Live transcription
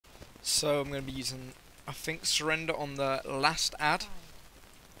So I'm going to be using, I think, Surrender on the last ad.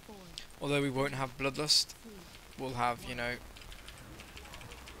 Although we won't have Bloodlust, we'll have, you know,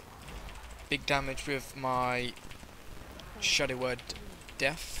 big damage with my Shadow Word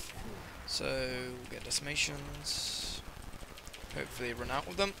Death. So we'll get decimations. Hopefully run out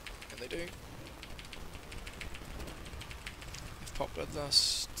with them. And they do. We've popped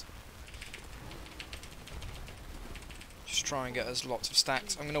Bloodlust. Just try and get us lots of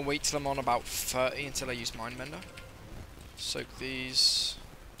stacks. I'm going to wait till I'm on about 30 until I use Mindbender. Soak these.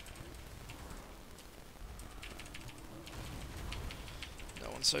 No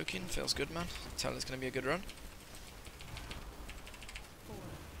one soaking. Feels good, man. Tell it's going to be a good run.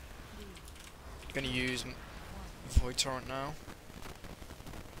 I'm going to use Void Torrent now.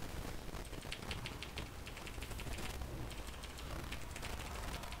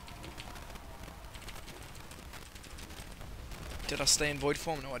 Did I stay in Void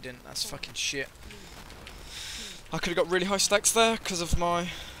form? No, I didn't. That's fucking shit. I could have got really high stacks there because of my...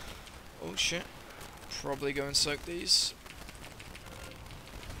 Oh shit. Probably go and soak these.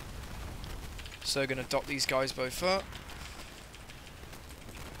 So gonna dot these guys both up.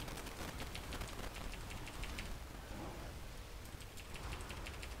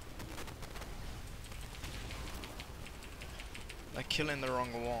 They're killing the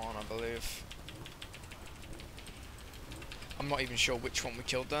wrong one, I believe. I'm not even sure which one we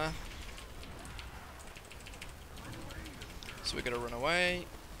killed there. So we're gonna run away.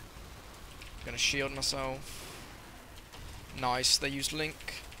 Gonna shield myself. Nice, they used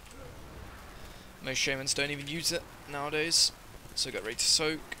Link. Most shamans don't even use it nowadays. So get ready to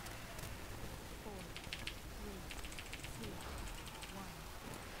soak.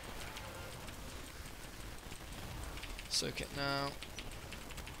 Soak it now.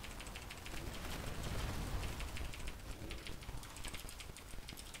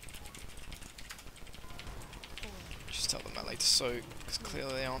 Just tell the melee to soak, because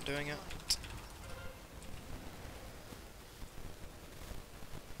clearly they aren't doing it.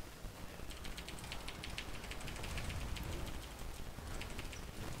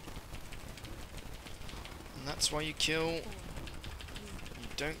 And that's why you kill... You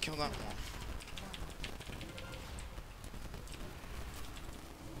don't kill that one.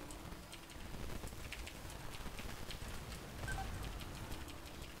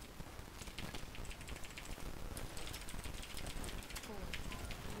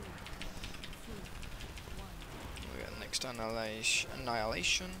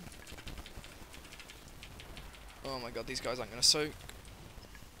 Annihilation. Oh my god, these guys aren't gonna soak.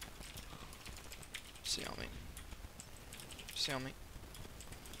 See on me. See on me.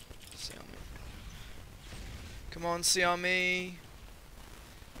 See on me. Come on, see on me.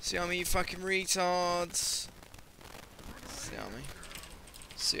 See on me, you fucking retards. See on me.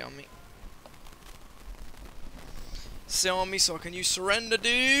 See on me. See on me so I can use Surrender,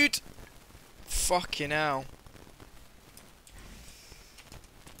 dude. Fucking hell.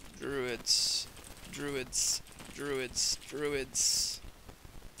 Druids, druids, druids, druids.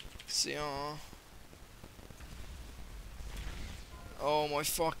 CR. Oh my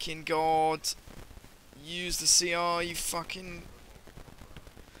fucking god. Use the CR, you fucking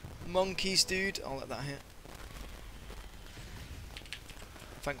monkeys, dude. I'll let that hit.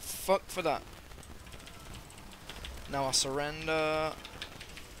 Thank fuck for that. Now I surrender.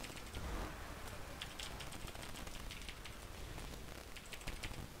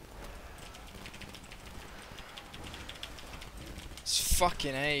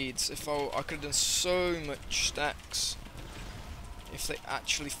 Fucking AIDS. If I could have done so much stacks if they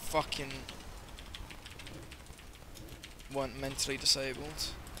actually fucking weren't mentally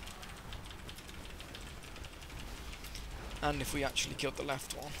disabled, and if we actually killed the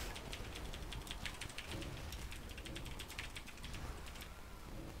left one.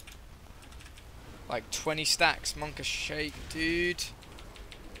 Like 20 stacks, monk a shake, dude.